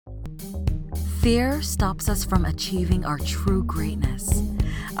Fear stops us from achieving our true greatness.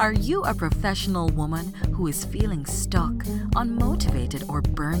 Are you a professional woman who is feeling stuck, unmotivated, or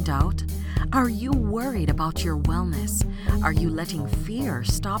burned out? Are you worried about your wellness? Are you letting fear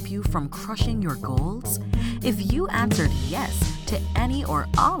stop you from crushing your goals? If you answered yes to any or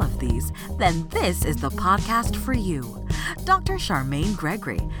all of these, then this is the podcast for you. Dr. Charmaine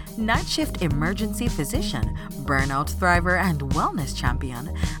Gregory, night shift emergency physician, burnout thriver, and wellness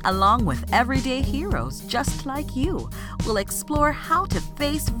champion, along with everyday heroes just like you, will explore how to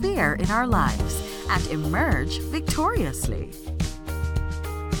face fear in our lives and emerge victoriously.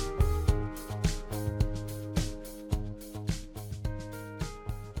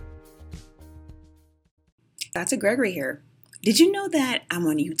 Dr. Gregory here. Did you know that I'm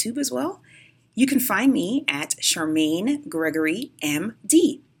on YouTube as well? You can find me at Charmaine Gregory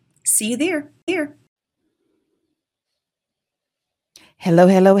MD. See you there. Hello,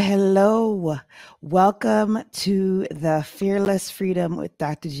 hello, hello. Welcome to the Fearless Freedom with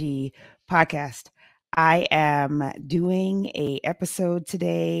Dr. G podcast. I am doing a episode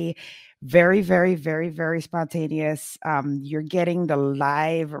today. Very, very, very, very spontaneous. You're getting the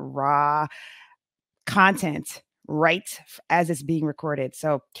live, raw content right as it's being recorded.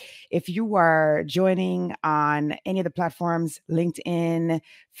 So if you are joining on any of the platforms, LinkedIn,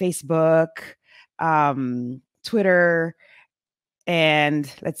 Facebook, Twitter,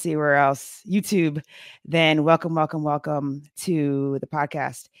 and let's see where else, YouTube, then welcome to the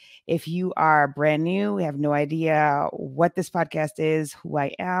podcast. If you are brand new, we have no idea what this podcast is, who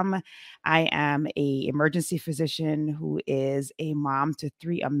I am a emergency physician who is a mom to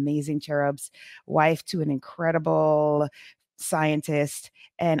 3 amazing cherubs, wife to an incredible scientist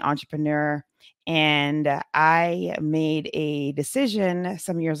and entrepreneur. And I made a decision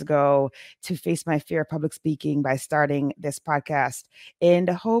some years ago to face my fear of public speaking by starting this podcast in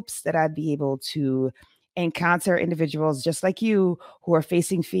the hopes that I'd be able to encounter individuals just like you who are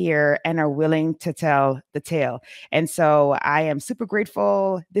facing fear and are willing to tell the tale. And so I am super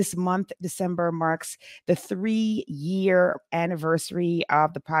grateful. This month, December, marks the 3-year anniversary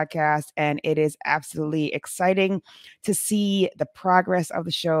of the podcast. And it is absolutely exciting to see the progress of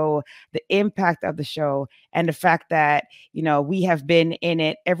the show, the impact of the show, and the fact that, we have been in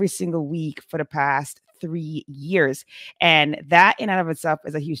it every single week for the past 3 years. And that in and of itself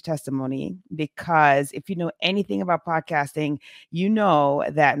is a huge testimony, because if you know anything about podcasting, you know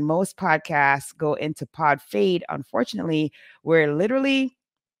that most podcasts go into pod fade, unfortunately, where literally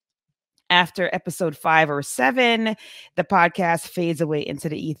after episode 5 or 7, the podcast fades away into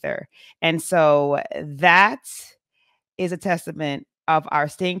the ether. And so that is a testament of our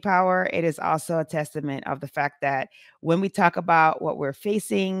staying power. It is also a testament of the fact that when we talk about what we're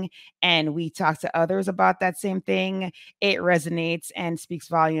facing and we talk to others about that same thing, it resonates and speaks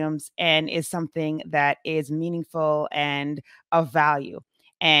volumes and is something that is meaningful and of value.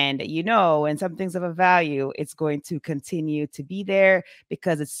 And when something's of a value, it's going to continue to be there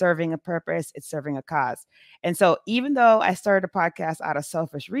because it's serving a purpose, it's serving a cause. And so even though I started a podcast out of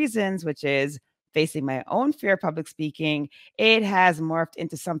selfish reasons, which is facing my own fear of public speaking, it has morphed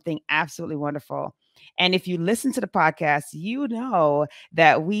into something absolutely wonderful. And if you listen to the podcast, you know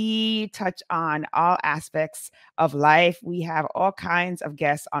that we touch on all aspects of life. We have all kinds of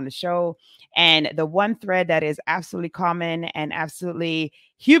guests on the show. And the one thread that is absolutely common and absolutely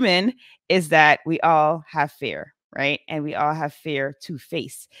human is that we all have fear, right? And we all have fear to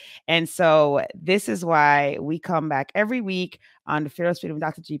face. And so this is why we come back every week on the Fearless Freedom with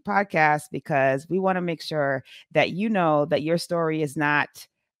Dr. G podcast, because we want to make sure that you know that your story is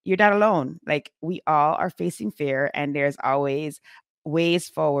you're not alone. Like, we all are facing fear, and there's always ways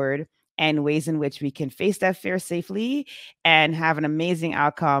forward and ways in which we can face that fear safely and have an amazing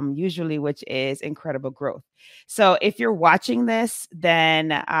outcome, usually, which is incredible growth. So if you're watching this,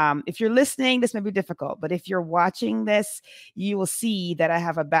 then if you're listening, this may be difficult, but if you're watching this, you will see that I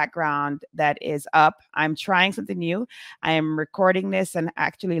have a background that is up. I'm trying something new. I am recording this and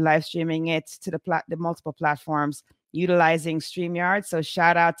actually live streaming it to the multiple platforms utilizing StreamYard. So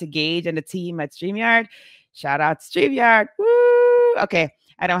shout out to Gage and the team at StreamYard. Shout out to StreamYard. Woo! Okay,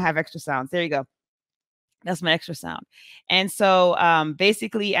 I don't have extra sounds. There you go. That's my extra sound. And so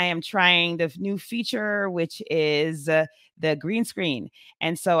basically, I am trying the new feature, which is the green screen.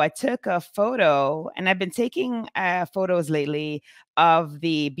 And so I took a photo, and I've been taking photos lately of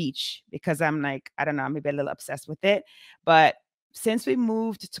the beach because I'm like, I don't know, maybe a little obsessed with it. But since we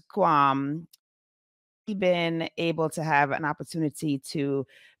moved to Guam, been able to have an opportunity to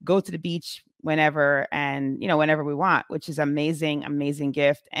go to the beach whenever and whenever we want, which is amazing, amazing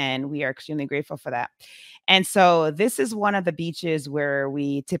gift, and we are extremely grateful for that. And so this is one of the beaches where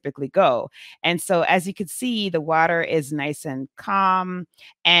we typically go. And so as you can see, the water is nice and calm,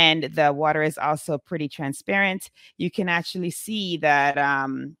 and the water is also pretty transparent. You can actually see that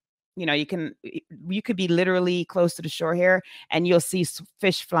you could be literally close to the shore here, and you'll see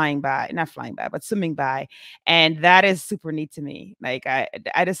fish flying by, not flying by, but swimming by. And that is super neat to me. Like I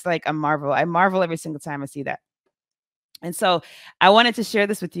just like I marvel every single time I see that. And so I wanted to share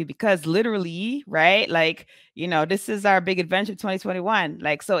this with you because literally, right? Like, this is our big adventure 2021.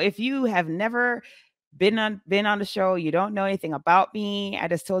 Like, so if you have never been on the show, you don't know anything about me. I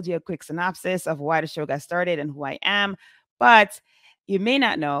just told you a quick synopsis of why the show got started and who I am. But you may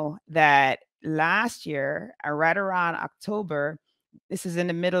not know that last year, right around October, this is in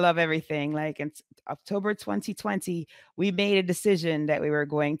the middle of everything, like in October 2020, we made a decision that we were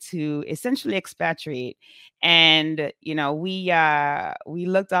going to essentially expatriate. And we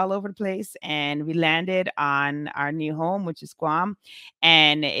looked all over the place, and we landed on our new home, which is Guam.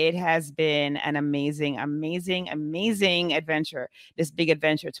 And it has been an amazing, amazing, amazing adventure, this big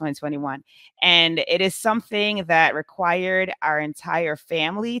adventure 2021. And it is something that required our entire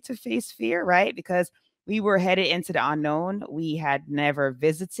family to face fear, right? Because we were headed into the unknown. We had never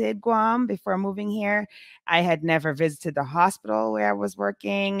visited Guam before moving here. I had never visited the hospital where I was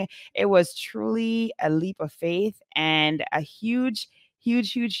working. It was truly a leap of faith and a huge,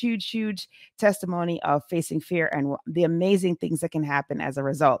 huge, huge, huge, huge testimony of facing fear and the amazing things that can happen as a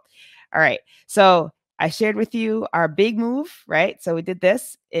result. All right. So I shared with you our big move, right? So we did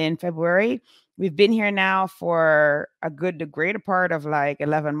this in February. We've been here now for the greater part of like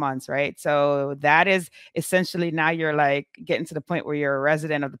 11 months, right? So that is essentially now you're like getting to the point where you're a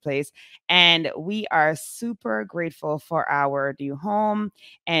resident of the place. And we are super grateful for our new home.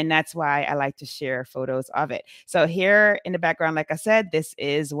 And that's why I like to share photos of it. So here in the background, like I said, this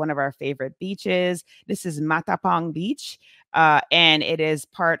is one of our favorite beaches. This is Matapong Beach. And it is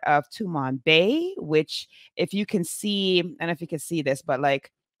part of Tumon Bay, which if you can see, I don't know if you can see this, but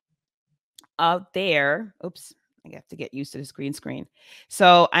like out there, oops, I have to get used to this green screen.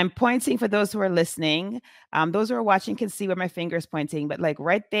 So I'm pointing for those who are listening. Those who are watching can see where my finger is pointing, but like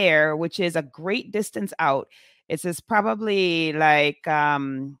right there, which is a great distance out, it's probably like, I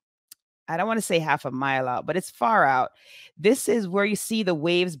don't want to say half a mile out, but it's far out. This is where you see the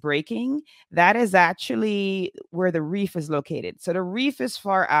waves breaking. That is actually where the reef is located. So the reef is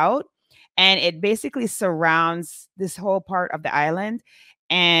far out, and it basically surrounds this whole part of the island.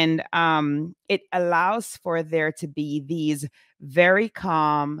 And it allows for there to be these very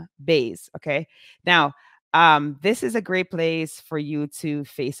calm bays. Okay. Now, this is a great place for you to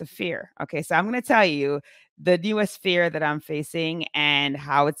face a fear. Okay. So I'm going to tell you the newest fear that I'm facing and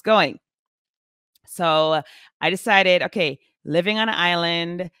how it's going. So I decided, okay, living on an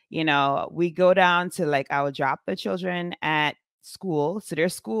island, we go down to like, I would drop the children at school. So their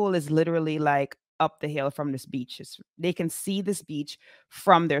school is literally like up the hill from this beach. They can see this beach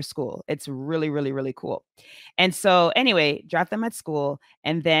from their school. It's really, really, really cool. And so anyway, drop them at school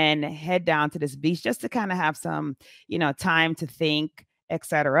and then head down to this beach just to kind of have some, time to think,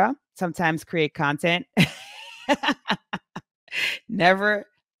 etc. Sometimes create content. Never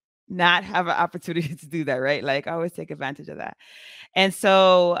not have an opportunity to do that, right? Like I always take advantage of that. And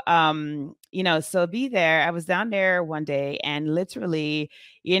so, so be there. I was down there one day and literally,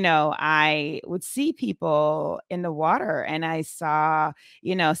 I would see people in the water and I saw,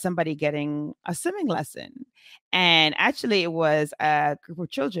 somebody getting a swimming lesson. And actually, it was a group of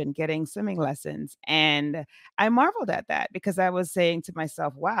children getting swimming lessons. And I marveled at that because I was saying to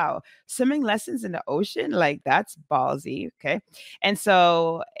myself, wow, swimming lessons in the ocean, like that's ballsy. Okay. And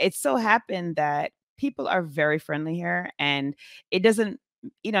so it so happened that people are very friendly here, and it doesn't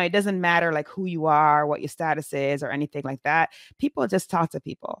matter like who you are, what your status is, or anything like that. People just talk to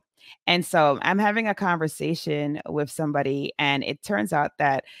people. And so I'm having a conversation with somebody, and it turns out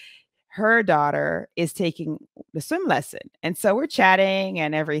that her daughter is taking the swim lesson. And so we're chatting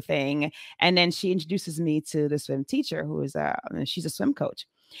and everything. And then she introduces me to the swim teacher she's a swim coach.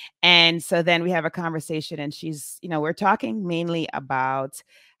 And so then we have a conversation, and we're talking mainly about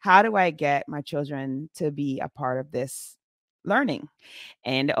how do I get my children to be a part of this learning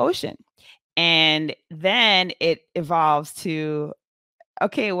in the ocean. And then it evolves to,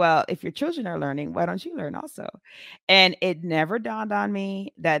 okay, well, if your children are learning, why don't you learn also? And it never dawned on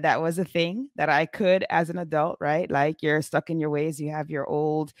me that that was a thing that I could as an adult, right? Like you're stuck in your ways, you have your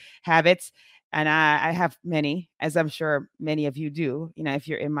old habits. And I have many, as I'm sure many of you do, if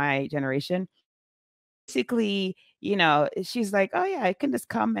you're in my generation. basically, she's like, oh yeah, I can just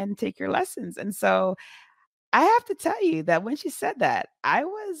come and take your lessons. And so I have to tell you that when she said that, I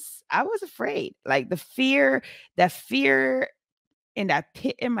was afraid. Like that fear in that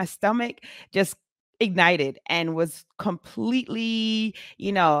pit in my stomach just ignited and was completely,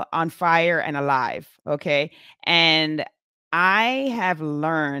 on fire and alive. Okay. And I have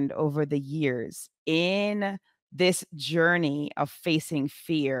learned over the years in this journey of facing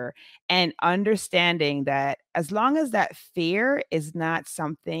fear and understanding that as long as that fear is not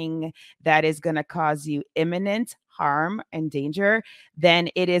something that is going to cause you imminent harm and danger, then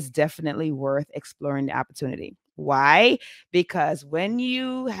it is definitely worth exploring the opportunity. Why? Because when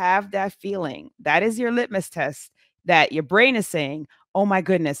you have that feeling, that is your litmus test that your brain is saying, oh my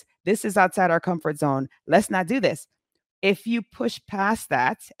goodness, this is outside our comfort zone. Let's not do this. If you push past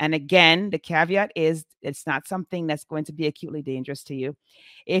that, and again, the caveat is it's not something that's going to be acutely dangerous to you.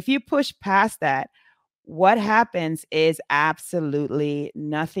 If you push past that, what happens is absolutely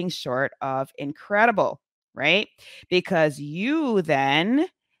nothing short of incredible, right? Because you then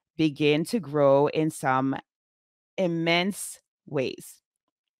begin to grow in some immense ways.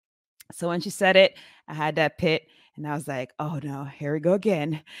 So when she said it, I had that pit and I was like, oh no, here we go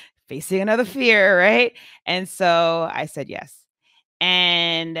again, facing another fear, right? And so I said yes.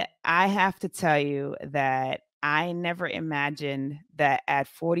 And I have to tell you that I never imagined that at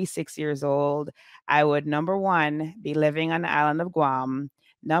 46 years old, I would, number one, be living on the island of Guam,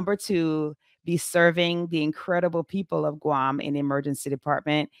 number two, be serving the incredible people of Guam in the emergency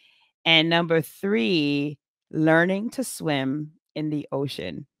department, and number three, learning to swim in the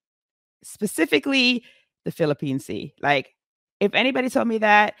ocean, specifically the Philippine Sea. Like, if anybody told me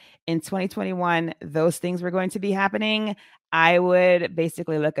that in 2021, those things were going to be happening, I would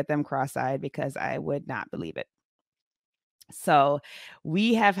basically look at them cross eyed because I would not believe it. So,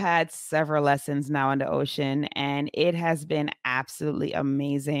 we have had several lessons now in the ocean, and it has been absolutely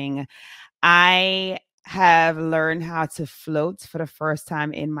amazing. I have learned how to float for the first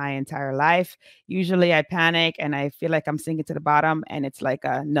time in my entire life. Usually I panic and I feel like I'm sinking to the bottom and it's like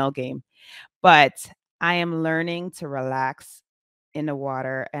a no game. But I am learning to relax in the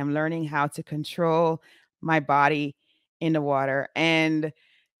water. I'm learning how to control my body in the water. And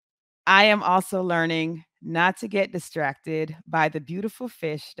I am also learning not to get distracted by the beautiful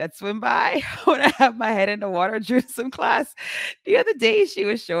fish that swim by when I have my head in the water during some class. The other day, she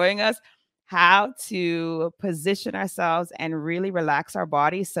was showing us how to position ourselves and really relax our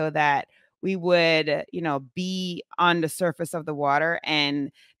body so that we would, be on the surface of the water.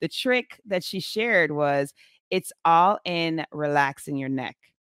 And the trick that she shared was it's all in relaxing your neck.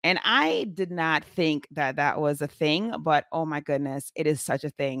 And I did not think that that was a thing, but oh my goodness, it is such a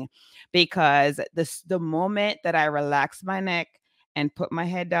thing because the moment that I relax my neck and put my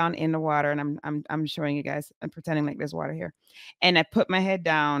head down in the water, and I'm showing you guys, I'm pretending like there's water here, and I put my head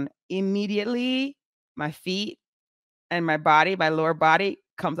down, immediately my feet and my body, my lower body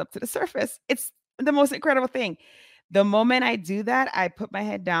comes up to the surface. It's the most incredible thing. The moment I do that, I put my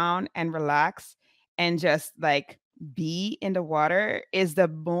head down and relax and just like be in the water is the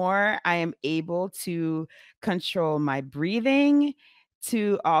more I am able to control my breathing,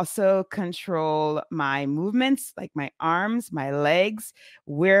 to also control my movements, like my arms, my legs,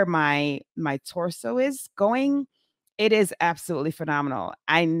 where my torso is going. It is absolutely phenomenal.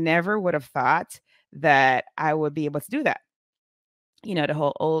 I never would have thought that I would be able to do that. The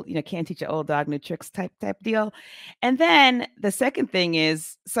whole old, can't teach an old dog new tricks type deal. And then the second thing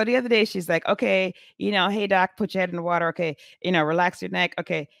is, so the other day she's like, okay, hey doc, put your head in the water. Okay, relax your neck.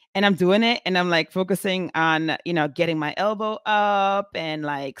 Okay. And I'm doing it and I'm like focusing on, getting my elbow up and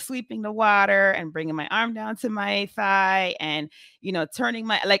like sweeping the water and bringing my arm down to my thigh and, turning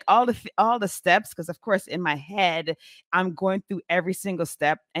my, like all the steps. Cause of course in my head, I'm going through every single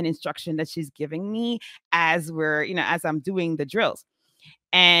step and instruction that she's giving me as as I'm doing the drills.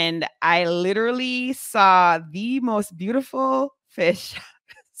 And I literally saw the most beautiful fish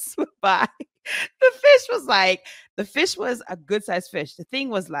swim by. The fish was a good sized fish. The thing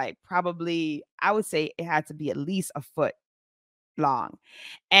was like probably, I would say it had to be at least a foot long,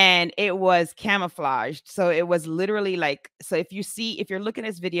 and it was camouflaged, so it was literally like, so if you're looking at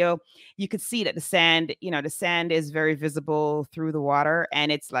this video, you could see that the sand is very visible through the water,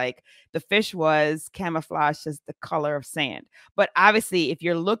 and it's like the fish was camouflaged as the color of sand. But obviously if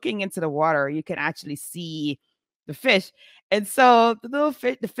you're looking into the water, you can actually see the fish. And so the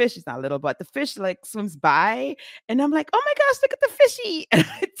fish is not little, but the fish like swims by, and I'm like, oh my gosh, look at the fishy. And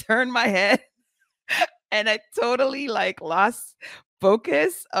I turn my head and I totally like lost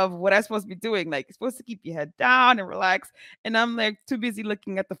focus of what I'm supposed to be doing. Like, you're supposed to keep your head down and relax. And I'm like too busy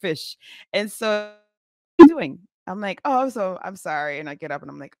looking at the fish. And so you doing? I'm like, oh, I'm sorry. And I get up and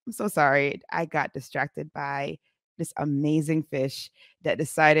I'm like, I'm so sorry. I got distracted by this amazing fish that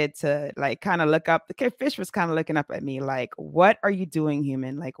decided to like kind of look up. Fish was kind of looking up at me like, what are you doing,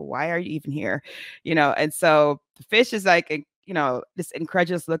 human? Like, why are you even here? And so the fish is like, this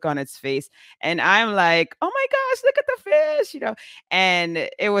incredulous look on its face. And I'm like, oh my gosh, look at the fish. And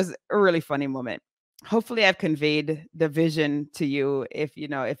it was a really funny moment. Hopefully I've conveyed the vision to you if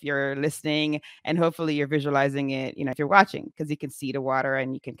you're listening, and hopefully you're visualizing it, if you're watching, because you can see the water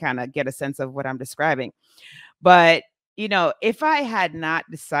and you can kind of get a sense of what I'm describing. But, if I had not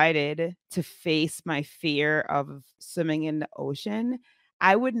decided to face my fear of swimming in the ocean,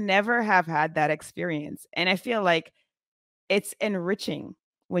 I would never have had that experience. And I feel like it's enriching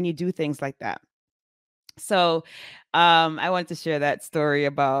when you do things like that. So, I wanted to share that story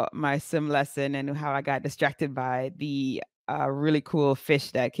about my swim lesson and how I got distracted by the really cool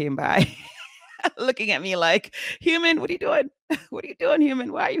fish that came by, looking at me like, "Human, what are you doing? What are you doing,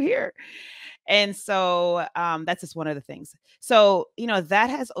 human? Why are you here?" And so, that's just one of the things. So, that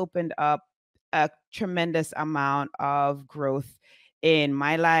has opened up a tremendous amount of growth in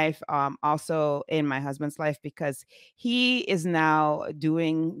my life, also in my husband's life, because he is now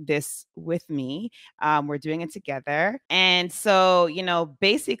doing this with me. We're doing it together. And so,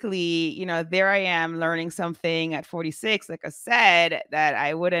 basically, there I am learning something at 46, like I said, that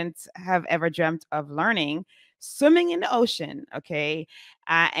I wouldn't have ever dreamt of learning, swimming in the ocean. Okay.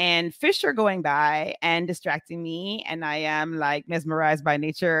 And fish are going by and distracting me. And I am like mesmerized by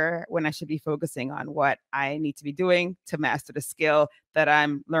nature when I should be focusing on what I need to be doing to master the skill that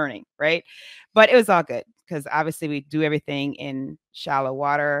I'm learning. Right. But it was all good because obviously we do everything in shallow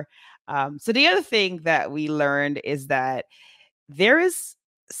water. So the other thing that we learned is that there is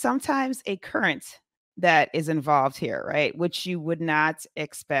sometimes a current that is involved here, right? Which you would not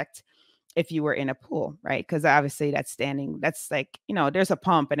expect if you were in a pool, right? Because obviously that's like, there's a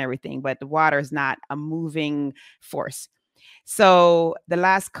pump and everything, but the water is not a moving force. So the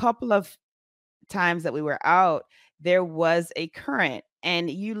last couple of times that we were out, there was a current,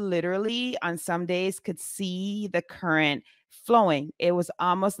 and you literally on some days could see the current flowing. It was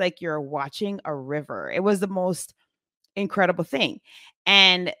almost like you're watching a river. It was the most incredible thing.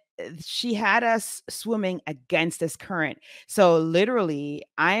 And she had us swimming against this current. So literally,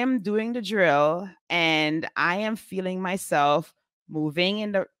 I am doing the drill and I am feeling myself moving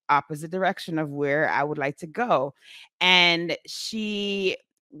in the opposite direction of where I would like to go. And she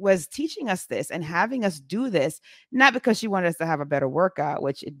was teaching us this and having us do this, not because she wanted us to have a better workout,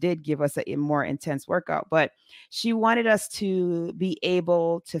 which it did give us a more intense workout, but she wanted us to be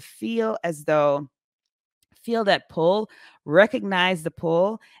able to feel that pull, recognize the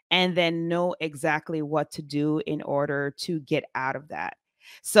pull, and then know exactly what to do in order to get out of that.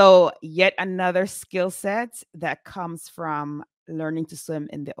 So, yet another skill set that comes from learning to swim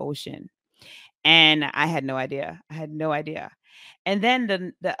in the ocean. And I had no idea. I had no idea. And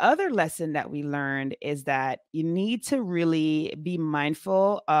then the other lesson that we learned is that you need to really be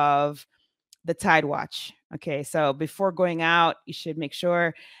mindful of the tide watch. Okay, so before going out, you should make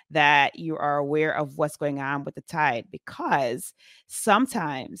sure that you are aware of what's going on with the tide, because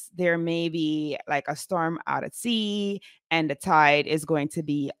sometimes there may be like a storm out at sea and the tide is going to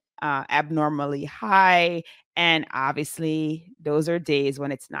be abnormally high. And obviously, those are days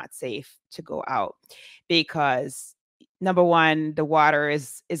when it's not safe to go out because number one, the water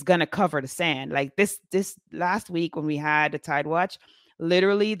is going to cover the sand. Like this last week when we had the tide watch,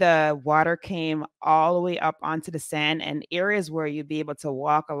 literally the water came all the way up onto the sand, and areas where you'd be able to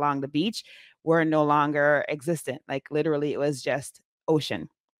walk along the beach were no longer existent. Like literally it was just ocean.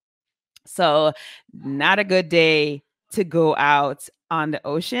 So not a good day to go out on the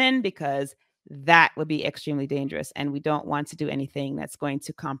ocean because that would be extremely dangerous, and we don't want to do anything that's going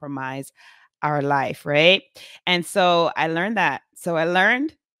to compromise our life, right? And so I learned that. So I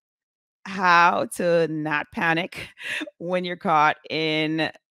learned how to not panic when you're caught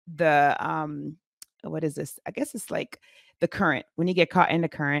in the what is this? I guess it's like the current. When you get caught in the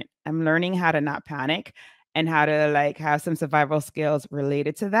current, I'm learning how to not panic and how to like have some survival skills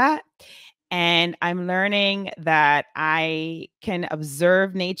related to that. And I'm learning that I can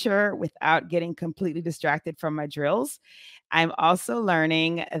observe nature without getting completely distracted from my drills. I'm also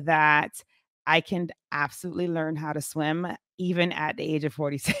learning that I can absolutely learn how to swim even at the age of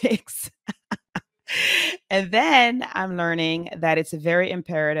 46. And then I'm learning that it's very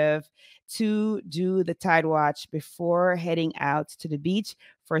imperative to do the tide watch before heading out to the beach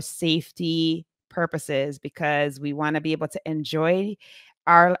for safety purposes, because we want to be able to enjoy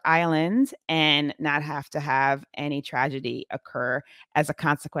our island and not have to have any tragedy occur as a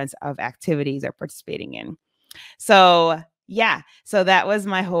consequence of activities they're participating in. So, yeah, so that was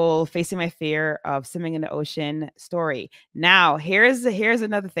my whole facing my fear of swimming in the ocean story. Now, here's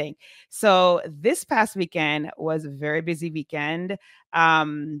another thing. So, this past weekend was a very busy weekend.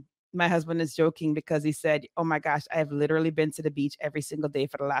 My husband is joking because he said, "Oh my gosh, I've literally been to the beach every single day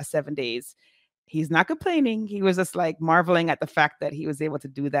for the last 7 days." He's not complaining. He was just like marveling at the fact that he was able to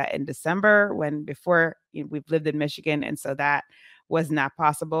do that in December when before we've lived in Michigan. And so that was not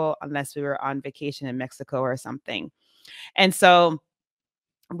possible unless we were on vacation in Mexico or something. And so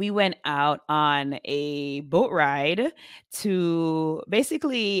we went out on a boat ride to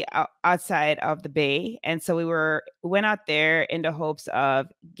basically outside of the bay. And so we went out there in the hopes of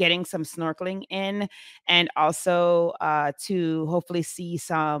getting some snorkeling in and also to hopefully see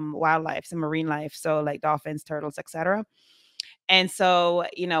some wildlife, some marine life, so like dolphins, turtles, etc. And so,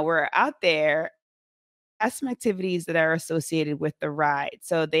 we're out there some activities that are associated with the ride.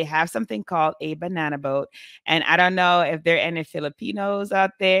 So they have something called a banana boat. And I don't know if there are any Filipinos out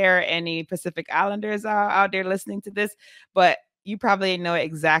there, any Pacific Islanders are out there listening to this, but you probably know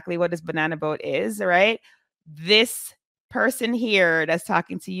exactly what this banana boat is, right? This person here that's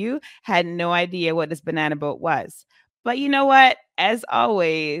talking to you had no idea what this banana boat was. But you know what? As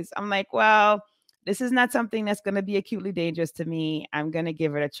always, I'm like, well, this is not something that's going to be acutely dangerous to me. I'm going to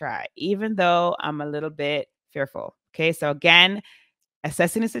give it a try, even though I'm a little bit fearful. Okay. So, again,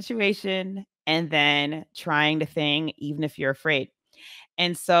 assessing the situation and then trying the thing, even if you're afraid.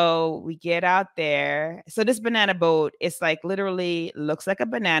 And so we get out there. So this banana boat, it's like literally looks like a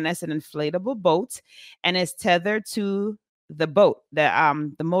banana. It's an inflatable boat and it's tethered to the boat,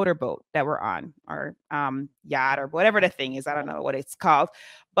 the motor boat that we're on, or yacht or whatever the thing is. I don't know what it's called,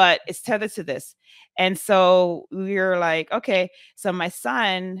 but it's tethered to this. And so we were like, okay. So my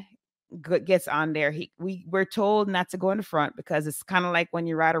son gets on there. We're told not to go in the front because it's kind of like when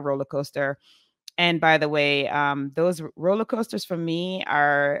you ride a roller coaster. And by the way, those roller coasters for me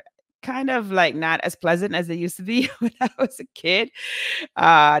are kind of like not as pleasant as they used to be when I was a kid.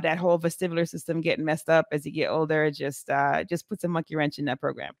 That whole vestibular system getting messed up as you get older just puts a monkey wrench in that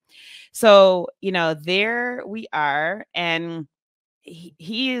program. So, there we are. And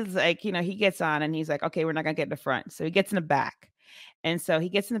he is like, he gets on and he's like, okay, we're not going to get in the front. So he gets in the back. And so he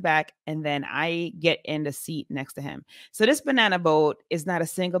gets in the back, and then I get in the seat next to him. So this banana boat is not a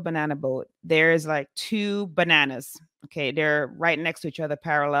single banana boat. There's like two bananas. Okay. They're right next to each other,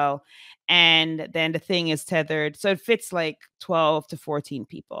 parallel. And then the thing is tethered. So it fits like 12 to 14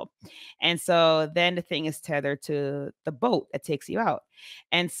 people. And so then the thing is tethered to the boat that takes you out.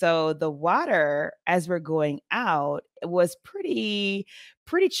 And so the water, as we're going out, was pretty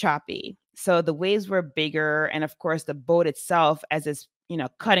choppy. So the waves were bigger. And of course, the boat itself, as it's,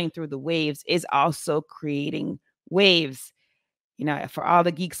 cutting through the waves, is also creating waves. For all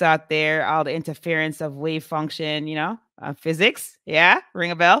the geeks out there, all the interference of wave function, physics. Yeah.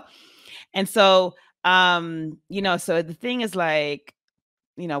 Ring a bell. And so, so the thing is like,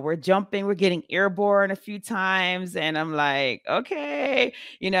 we're jumping, we're getting airborne a few times. And I'm like, okay,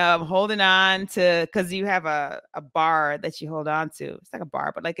 I'm holding on to, because you have a bar that you hold on to. It's like a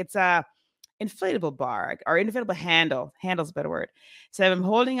bar, but like it's a inflatable bar or inflatable handle. Handle's a better word. So I'm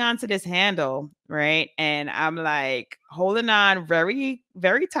holding on to this handle, right? And I'm like holding on very,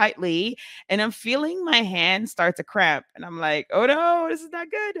 very tightly. And I'm feeling my hand start to cramp. And I'm like, oh no, this is not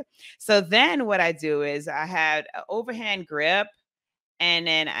good. So then what I do is I had an overhand grip. And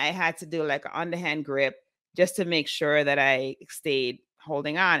then I had to do like an underhand grip just to make sure that I stayed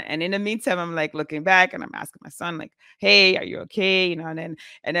holding on. And in the meantime, I'm like looking back and I'm asking my son, like, hey, are you okay? And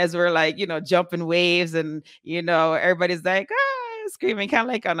as we're like, jumping waves and, everybody's like, screaming, kind of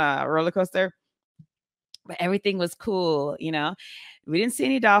like on a roller coaster. But everything was cool. We didn't see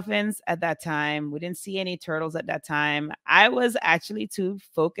any dolphins at that time. We didn't see any turtles at that time. I was actually too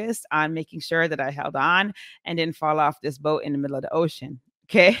focused on making sure that I held on and didn't fall off this boat in the middle of the ocean.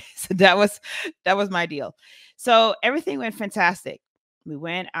 Okay. So that was my deal. So everything went fantastic. We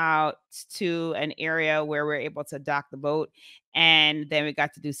went out to an area where we were able to dock the boat. And then we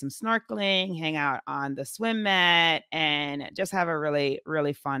got to do some snorkeling, hang out on the swim mat, and just have a really,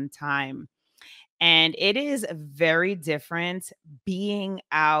 really fun time. And it is very different being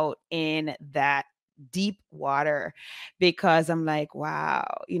out in that deep water because I'm like, wow,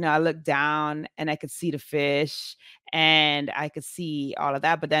 I look down and I could see the fish and I could see all of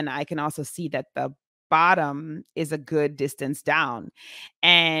that. But then I can also see that the bottom is a good distance down.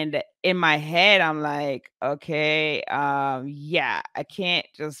 And in my head, I'm like, okay, yeah, I can't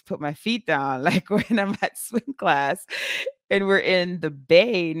just put my feet down like when I'm at swim class and we're in the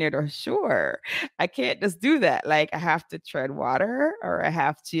bay near the shore. I can't just do that. Like I have to tread water or I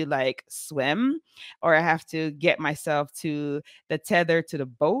have to like swim or I have to get myself to the tether to the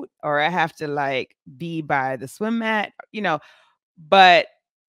boat or I have to like be by the swim mat, but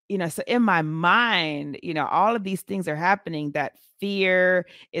so in my mind, all of these things are happening that fear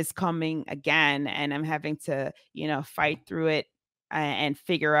is coming again and I'm having to, fight through it and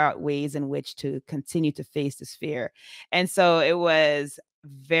figure out ways in which to continue to face this fear. And so it was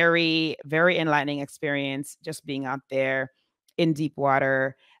very, very enlightening experience just being out there in deep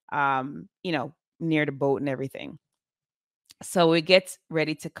water, near the boat and everything. So we get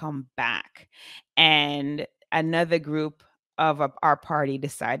ready to come back, and another group of our party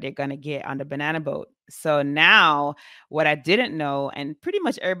decide they're going to get on the banana boat. So now, what I didn't know, and pretty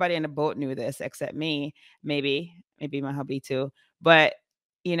much everybody in the boat knew this except me, maybe my hubby too, but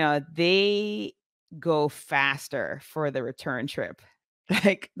they go faster for the return trip.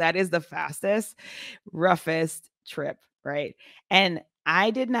 Like that is the fastest, roughest trip, right? And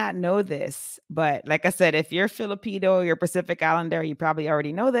I did not know this, but like I said, if you're Filipino, you're Pacific Islander, you probably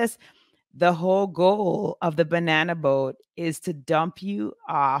already know this. The whole goal of the banana boat is to dump you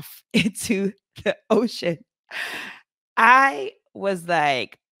off into the ocean. I was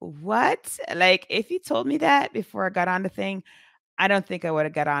like, what? Like, if you told me that before I got on the thing, I don't think I would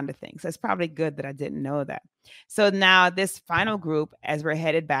have got on to things. It's probably good that I didn't know that. So now this final group, as we're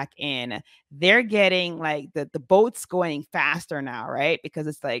headed back in, they're getting like the boat's going faster now, right? Because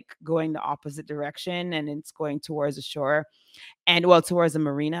it's like going the opposite direction and it's going towards the shore and well, towards the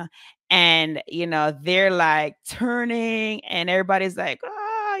marina. And they're like turning and everybody's like,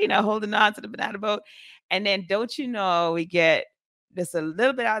 holding on to the banana boat. And then don't you know, we get just a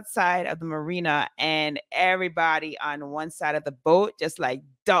little bit outside of the marina and everybody on one side of the boat just like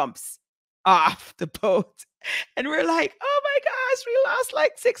dumps off the boat. And we're like, oh my gosh, we lost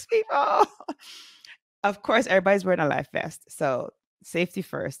like 6 people. Of course, everybody's wearing a life vest. So safety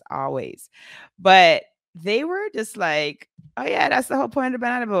first, always. But they were just like, oh yeah, that's the whole point of the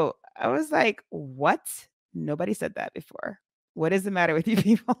banana boat. I was like, what? Nobody said that before. What is the matter with you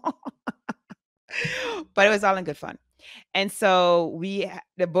people? But it was all in good fun. And so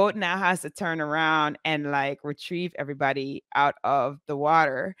the boat now has to turn around and like retrieve everybody out of the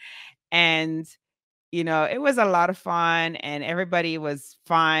water. And it was a lot of fun and everybody was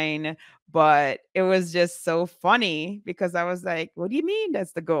fine, but it was just so funny because I was like, what do you mean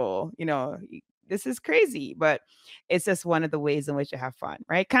that's the goal? This is crazy, but it's just one of the ways in which you have fun,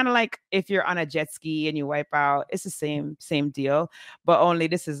 right? Kind of like if you're on a jet ski and you wipe out, it's the same deal, but only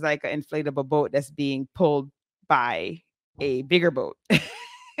this is like an inflatable boat that's being pulled by a bigger boat.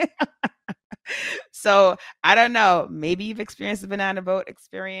 So I don't know. Maybe you've experienced the banana boat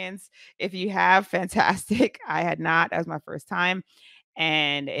experience. If you have, fantastic. I had not. That was my first time.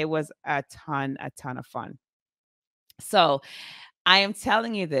 And it was a ton of fun. So I am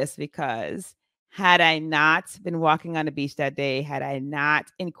telling you this because had I not been walking on the beach that day, had I not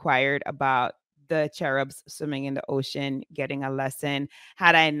inquired about the cherubs swimming in the ocean, getting a lesson,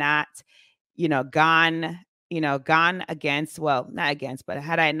 had I not, gone against, well, not against, but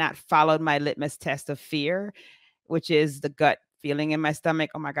had I not followed my litmus test of fear, which is the gut feeling in my stomach,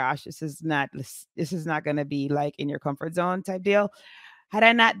 oh my gosh, this is not going to be like in your comfort zone type deal. Had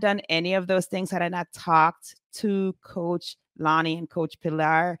I not done any of those things, had I not talked to Coach Lonnie and Coach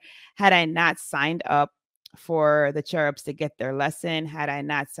Pilar, had I not signed up for the cherubs to get their lesson, had I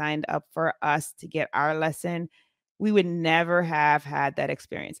not signed up for us to get our lesson, we would never have had that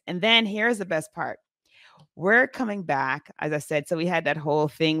experience. And then here's the best part. We're coming back, as I said. So we had that whole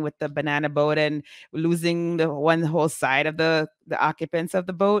thing with the banana boat and losing the one whole side of the occupants of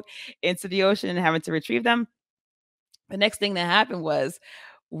the boat into the ocean and having to retrieve them. The next thing that happened was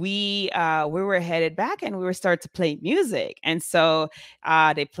we were headed back and we were starting to play music. And so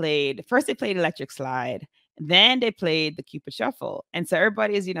they played Electric Slide. Then they played the Cupid Shuffle. And so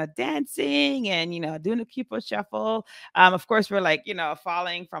everybody is, dancing and, doing the Cupid Shuffle. Of course, we're like,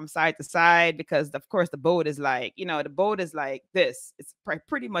 falling from side to side because, of course, the boat is like, this. It's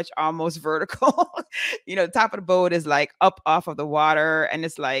pretty much almost vertical. The top of the boat is like up off of the water and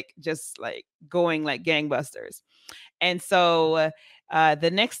it's like just like going like gangbusters. And so the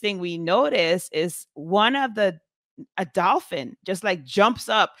next thing we notice is a dolphin just like jumps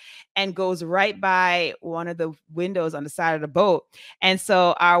up and goes right by one of the windows on the side of the boat. And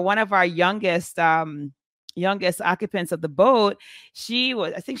so one of our youngest youngest occupants of the boat,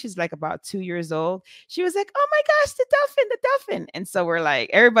 I think she's like about 2 years old. She was like, "Oh my gosh, the dolphin, the dolphin." And so we're like,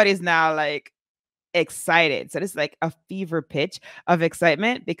 everybody's now like excited. So this is like a fever pitch of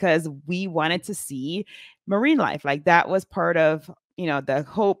excitement because we wanted to see marine life. Like that was part of, the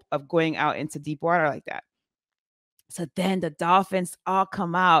hope of going out into deep water like that. So then the dolphins all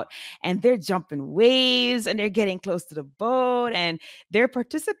come out and they're jumping waves and they're getting close to the boat and they're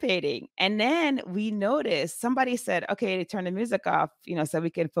participating. And then we noticed somebody said, okay, they turn the music off, so we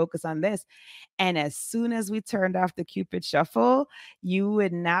can focus on this. And as soon as we turned off the Cupid Shuffle, you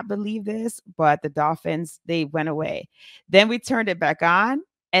would not believe this, but the dolphins, they went away. Then we turned it back on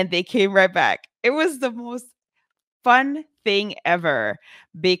and they came right back. It was the most fun thing ever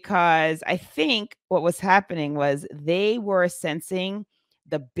because I think what was happening was they were sensing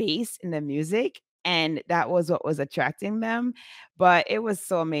the bass in the music and that was what was attracting them. But it was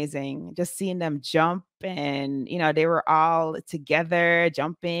so amazing just seeing them jump and they were all together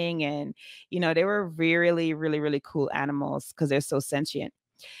jumping and they were really really really cool animals because they're so sentient.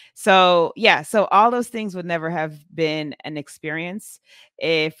 So, yeah, so all those things would never have been an experience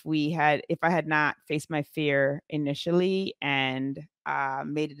if I had not faced my fear initially and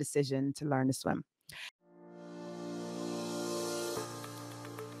made a decision to learn to swim.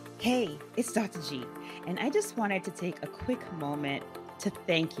 Hey, it's Dr. G, and I just wanted to take a quick moment to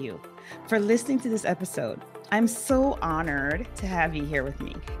thank you for listening to this episode. I'm so honored to have you here with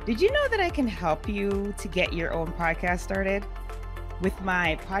me. Did you know that I can help you to get your own podcast started? With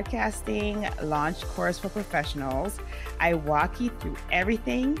my podcasting launch course for professionals, I walk you through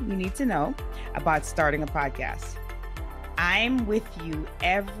everything you need to know about starting a podcast. I'm with you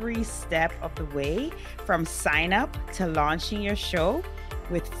every step of the way from sign up to launching your show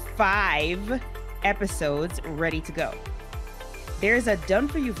with 5 episodes ready to go. There's a done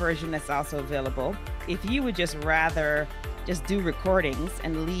for you version that's also available. If you would just rather just do recordings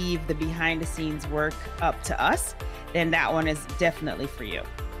and leave the behind the scenes work up to us, then that one is definitely for you.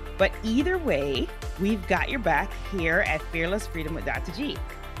 But either way, we've got your back here at Fearless Freedom with Dr. G.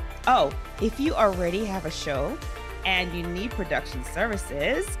 Oh, if you already have a show and you need production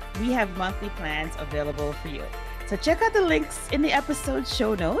services, we have monthly plans available for you. So check out the links in the episode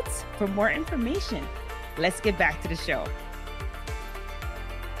show notes for more information. Let's get back to the show.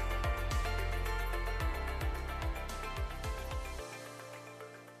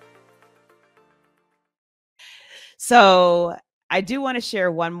 So I do want to share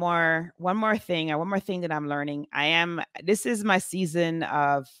one more thing that I'm learning. This is my season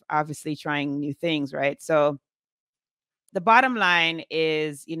of obviously trying new things, right? So the bottom line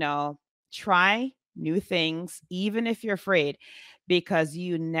is, try new things, even if you're afraid, because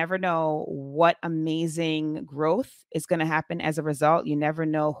you never know what amazing growth is going to happen as a result. You never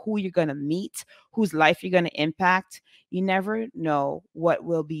know who you're going to meet, whose life you're going to impact. You never know what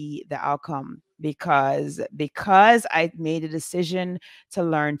will be the outcome because I made a decision to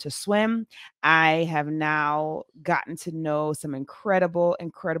learn to swim. I have now gotten to know some incredible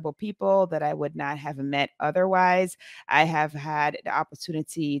people that I would not have met otherwise. I have had the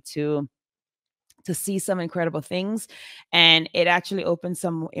opportunity to see some incredible things, and it actually opens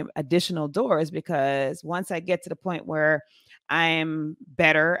some additional doors because once I get to the point where I'm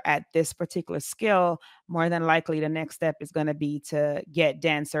better at this particular skill, more than likely the next step is going to be to get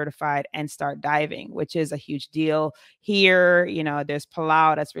Dan certified and start diving, which is a huge deal here. There's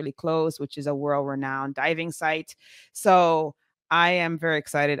Palau that's really close, which is a world renowned diving site. So I am very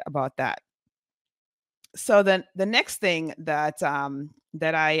excited about that. So then the next thing that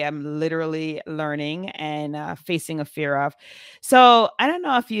I am literally learning and facing a fear of. So I don't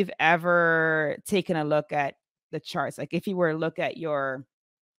know if you've ever taken a look at the charts. Like if you were to look at your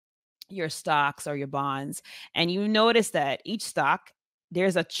stocks or your bonds and you notice that each stock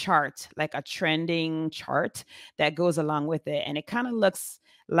there's a chart, like a trending chart that goes along with it, and it kind of looks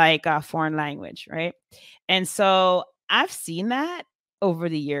like a foreign language, right? And so I've seen that over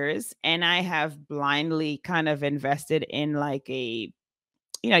the years and I have blindly kind of invested in like your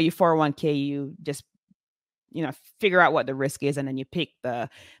 401k. You just figure out what the risk is and then you pick the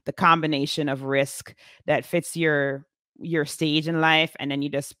combination of risk that fits your stage in life and then you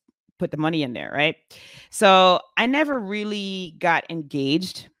just put the money in there, right? So I never really got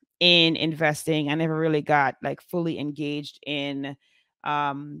engaged in investing. I never really got like fully engaged in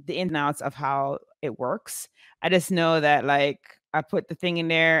the ins and outs of how it works. I just know that like I put the thing in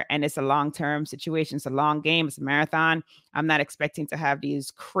there and it's a long-term situation. It's a long game. It's a marathon. I'm not expecting to have these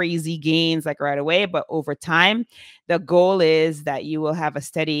crazy gains like right away, but over time, the goal is that you will have a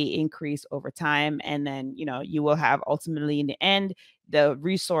steady increase over time. And then, you will have ultimately in the end, the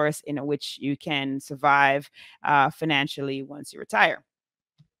resource in which you can survive financially once you retire.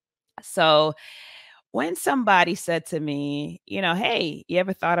 So when somebody said to me, hey, you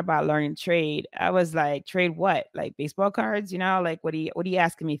ever thought about learning to trade? I was like, trade what? Like baseball cards? Like what are you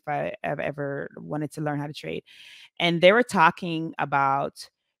asking me if I have ever wanted to learn how to trade? And they were talking about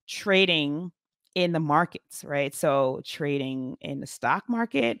trading in the markets, right? So trading in the stock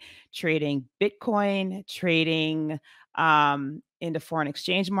market, trading Bitcoin, trading in the foreign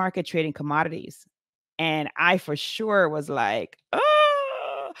exchange market, trading commodities. And I for sure was like,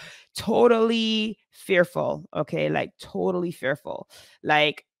 oh, totally fearful. Okay. Like totally fearful.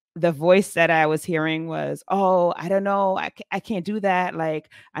 Like the voice that I was hearing was, oh, I don't know. I can't do that. Like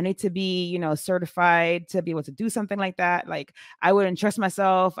I need to be, certified to be able to do something like that. Like I wouldn't trust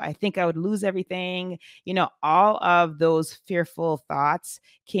myself. I think I would lose everything. All of those fearful thoughts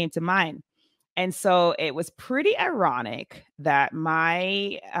came to mind. And so it was pretty ironic that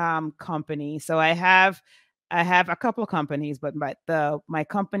my company, so I have a couple of companies, but my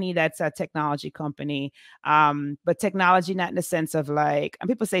company, that's a technology company, but technology not in the sense of like, and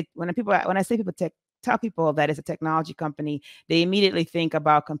people say when I say tell people that it's a technology company, they immediately think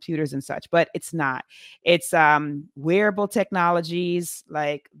about computers and such, but it's not. It's wearable technologies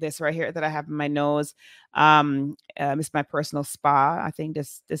like this right here that I have in my nose. It's my personal spa. I think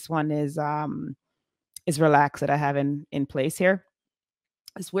this one is Relax that I have in place here.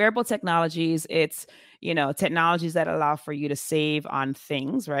 It's wearable technologies. It's technologies that allow for you to save on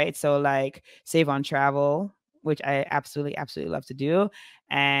things, right? So like save on travel, which I absolutely love to do,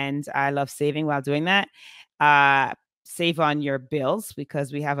 and I love saving while doing that. Uh, Save on your bills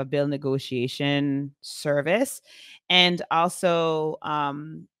because we have a bill negotiation service, and also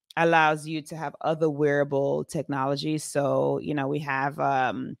allows you to have other wearable technologies. So we have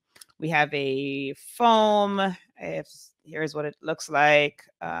a foam. If Here's what it looks like.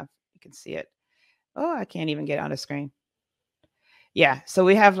 You can see it. Oh, I can't even get it on the screen. Yeah. So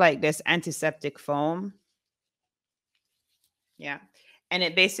we have like this antiseptic foam. Yeah. And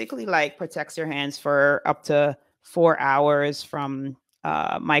it basically like protects your hands for up to 4 hours from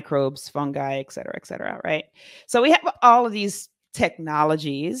microbes, fungi, et cetera, right? So we have all of these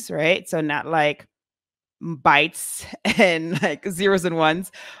technologies, right? So not like bytes and like zeros and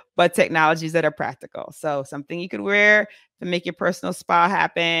ones, but technologies that are practical. So something you could wear to make your personal spa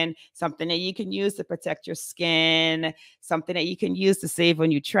happen, something that you can use to protect your skin, something that you can use to save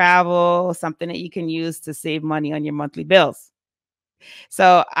when you travel, something that you can use to save money on your monthly bills.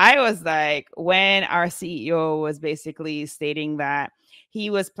 So I was like, when our CEO was basically stating that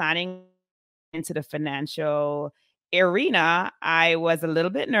he was planning into the financial arena, I was a little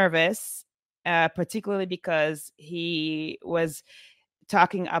bit nervous, particularly because he was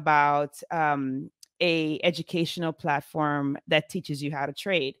talking about a educational platform that teaches you how to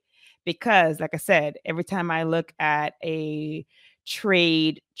trade. Because, like I said, every time I look at a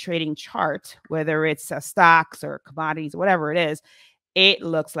trading chart, whether it's stocks or commodities, whatever it is, it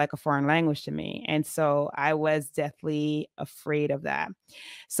looks like a foreign language to me. And so I was deathly afraid of that.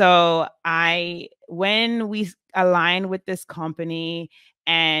 So when we aligned with this company,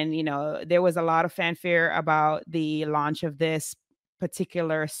 and, there was a lot of fanfare about the launch of this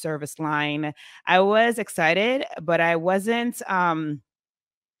particular service line, I was excited, but I wasn't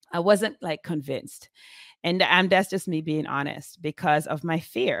like convinced. And that's just me being honest because of my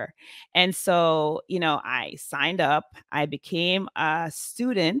fear. And so, I signed up, I became a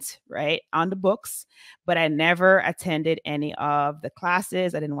student, right, on the books, but I never attended any of the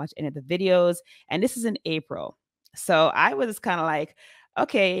classes. I didn't watch any of the videos. And this is in April. So I was kind of like,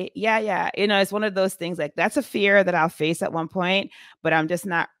 okay, yeah. It's one of those things like that's a fear that I'll face at one point, but I'm just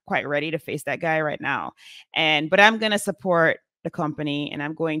not quite ready to face that guy right now. But I'm going to support the company and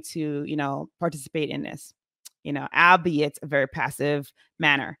I'm going to, participate in this, albeit a very passive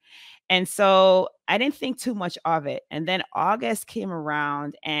manner. And so I didn't think too much of it. And then August came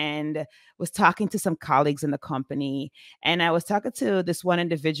around and was talking to some colleagues in the company. And I was talking to this one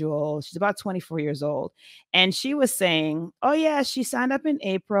individual. She's about 24 years old. And she was saying, oh, yeah, she signed up in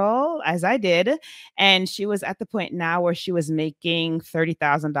April, as I did. And she was at the point now where she was making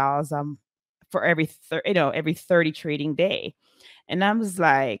 $30,000 for every 30 trading day. And I was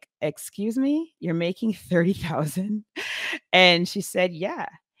like, excuse me, you're making 30,000? And she said, yeah.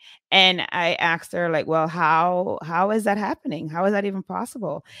 And I asked her like, well, how is that happening? How is that even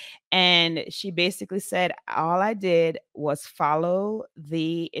possible? And she basically said, all I did was follow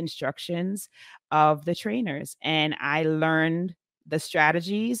the instructions of the trainers and I learned the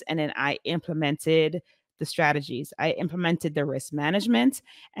strategies and then I implemented the strategies. I implemented the risk management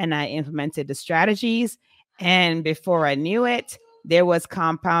and I implemented the strategies. And before I knew it, there was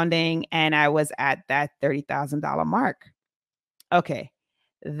compounding, and I was at that $30,000 mark. Okay.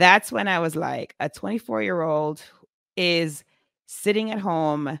 That's when I was like, a 24-year-old is sitting at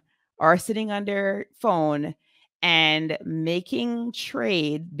home or sitting on their phone and making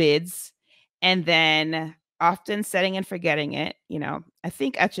trade bids and then often setting and forgetting it. I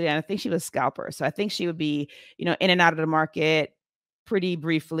think she was a scalper. So I think she would be, in and out of the market pretty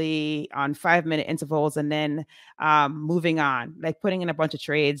briefly on 5-minute intervals and then moving on, like putting in a bunch of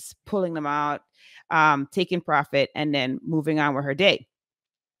trades, pulling them out, taking profit, and then moving on with her day.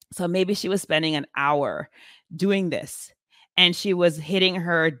 So maybe she was spending an hour doing this and she was hitting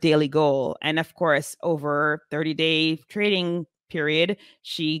her daily goal. And of course, over 30-day trading period,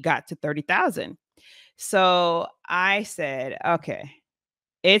 she got to 30,000. So I said, okay,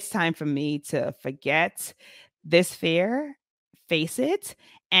 it's time for me to forget this fear, face it,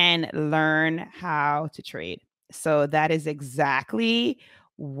 and learn how to trade. So that is exactly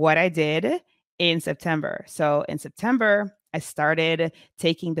what I did in September. So in September, I started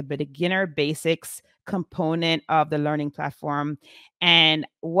taking the beginner basics component of the learning platform. And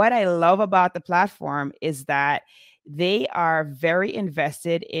what I love about the platform is that they are very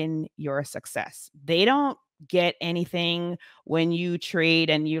invested in your success. They don't get anything when you trade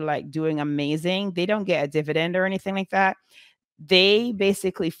and you like doing amazing. They don't get a dividend or anything like that. They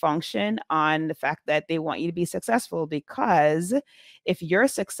basically function on the fact that they want you to be successful, because if you're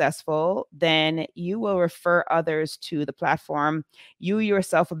successful, then you will refer others to the platform. You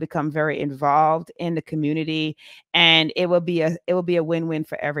yourself will become very involved in the community, and it will be a win-win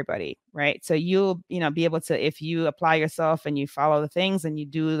for everybody, right? So you'll, be able to, if you apply yourself and you follow the things and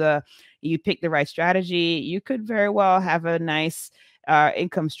you pick the right strategy, you could very well have a nice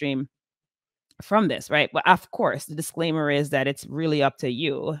income stream from this, right? But of course, the disclaimer is that it's really up to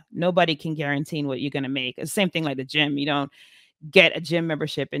you. Nobody can guarantee what you're going to make. It's the same thing like the gym. You don't get a gym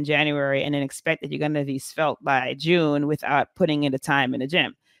membership in January and then expect that you're going to be svelte by June without putting in the time in the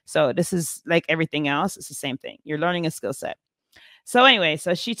gym. So this is like everything else. It's the same thing. You're learning a skill set. So anyway,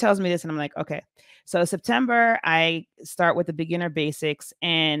 so she tells me this and I'm like, okay. So September, I start with the beginner basics,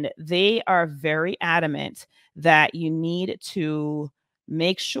 and they are very adamant that you need to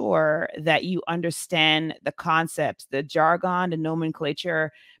make sure that you understand the concepts, the jargon, the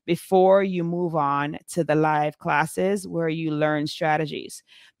nomenclature before you move on to the live classes where you learn strategies.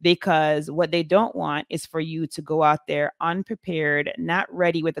 Because what they don't want is for you to go out there unprepared, not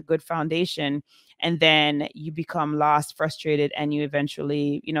ready with a good foundation, and then you become lost, frustrated, and you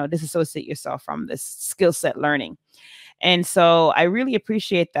eventually, disassociate yourself from this skill set learning. And so I really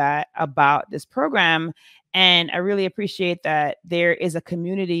appreciate that about this program. And I really appreciate that there is a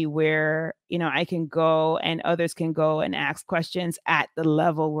community where, I can go and others can go and ask questions at the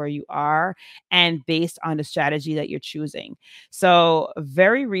level where you are and based on the strategy that you're choosing. So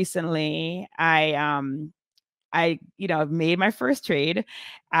very recently, I made my first trade.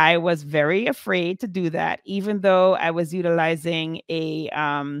 I was very afraid to do that, even though I was utilizing a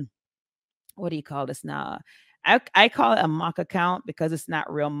what do you call this now? I call it a mock account because it's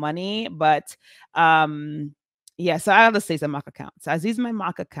not real money, but yeah, so I'll just say it's a mock account. So I was using my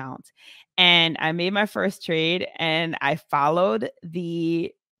mock account and I made my first trade and I followed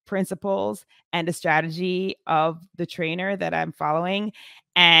the principles and the strategy of the trainer that I'm following.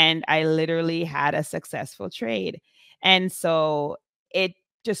 And I literally had a successful trade. And so it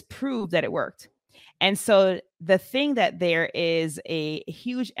just proved that it worked. And so the thing that there is a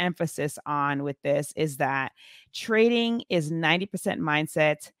huge emphasis on with this is that trading is 90%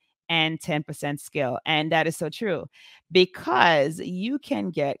 mindset and 10% skill. And that is so true because you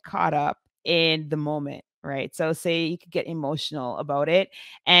can get caught up in the moment, right? So say you could get emotional about it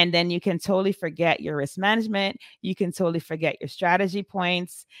and then you can totally forget your risk management, you can totally forget your strategy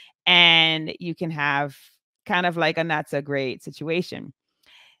points, and you can have kind of like a not so great situation,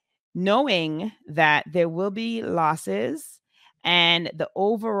 knowing that there will be losses, and the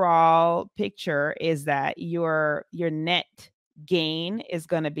overall picture is that your net gain is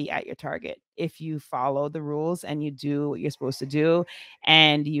going to be at your target if you follow the rules and you do what you're supposed to do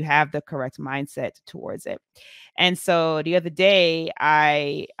and you have the correct mindset towards it. And so the other day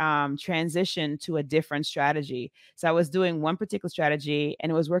I transitioned to a different strategy. So I was doing one particular strategy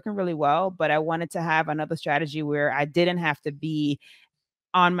and it was working really well, but I wanted to have another strategy where I didn't have to be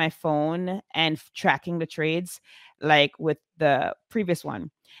on my phone and tracking the trades like with the previous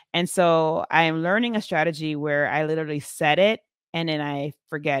one. And so I am learning a strategy where I literally set it and then I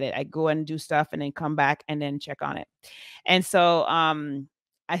forget it. I go and do stuff and then come back and then check on it. And so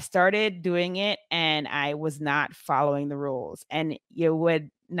I started doing it and I was not following the rules. And you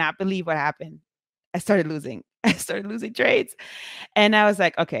would not believe what happened. I started losing. I started losing trades. And I was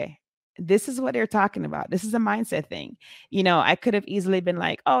like, okay, this is what they're talking about. This is a mindset thing. I could have easily been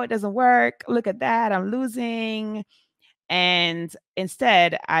like, oh, it doesn't work. Look at that. I'm losing. And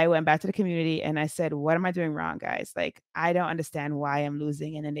instead, I went back to the community and I said, what am I doing wrong, guys? Like, I don't understand why I'm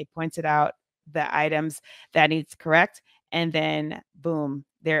losing. And then they pointed out the items that needs to correct. And then boom,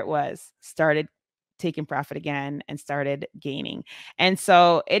 there it was. Started taking profit again and started gaining. And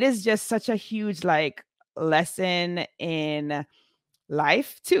so it is just such a huge like lesson in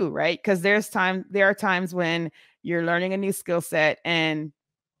life too, right? Because there are times when you're learning a new skill set and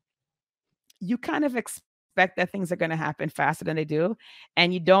you kind of expect that things are going to happen faster than they do,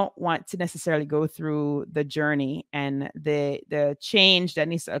 and you don't want to necessarily go through the journey and the change that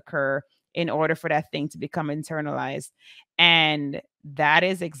needs to occur in order for that thing to become internalized. And that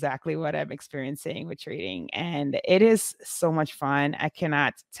is exactly what I'm experiencing with trading, and it is so much fun. I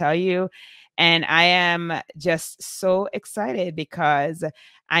cannot tell you. And I am just so excited because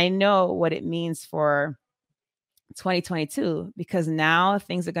I know what it means for 2022, because now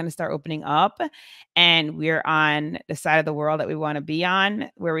things are going to start opening up and we're on the side of the world that we want to be on,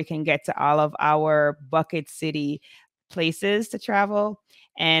 where we can get to all of our bucket city places to travel.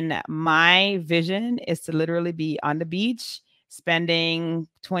 And my vision is to literally be on the beach, spending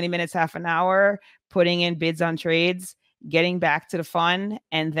 20 minutes, half an hour, putting in bids on trades, getting back to the fun,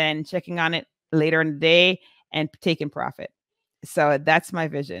 and then checking on it later in the day and taking profit. So that's my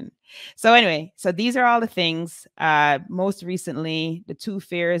vision. So anyway, so these are all the things. Most recently, the two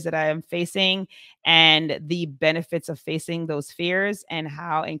fears that I am facing and the benefits of facing those fears, and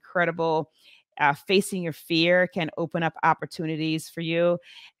how incredible facing your fear can open up opportunities for you,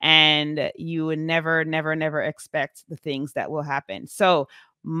 and you would never, never, never expect the things that will happen. So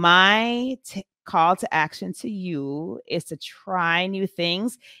my call to action to you is to try new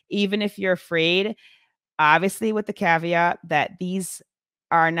things, even if you're afraid. Obviously, with the caveat that these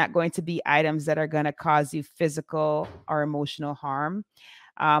are not going to be items that are going to cause you physical or emotional harm.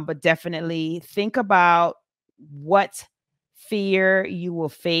 But definitely think about what fear you will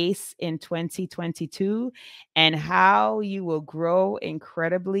face in 2022 and how you will grow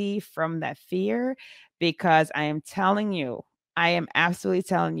incredibly from that fear. Because I am telling you, I am absolutely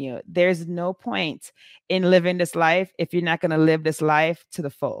telling you, there's no point in living this life if you're not going to live this life to the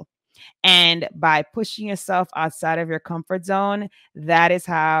full. And by pushing yourself outside of your comfort zone, that is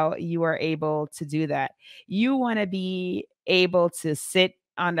how you are able to do that. You want to be able to sit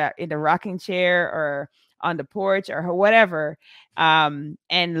on in the rocking chair or on the porch or whatever, and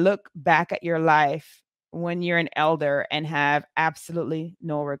look back at your life when you're an elder and have absolutely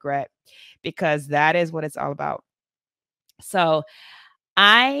no regret, because that is what it's all about. So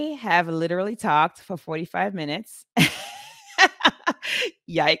I have literally talked for 45 minutes.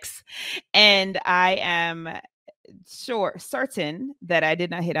 Yikes. And I am certain that I did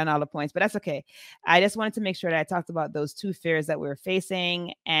not hit on all the points, but that's okay. I just wanted to make sure that I talked about those two fears that we were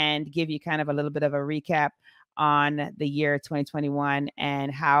facing and give you kind of a little bit of a recap on the year 2021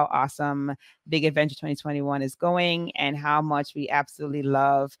 and how awesome Big Adventure 2021 is going, and how much we absolutely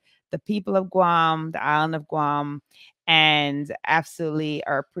love the people of Guam, the island of Guam, and absolutely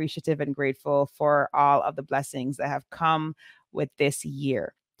are appreciative and grateful for all of the blessings that have come with this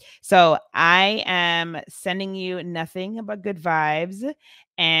year. So I am sending you nothing but good vibes,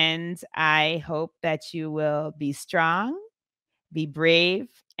 and I hope that you will be strong, be brave,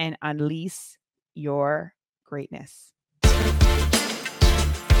 and unleash your greatness.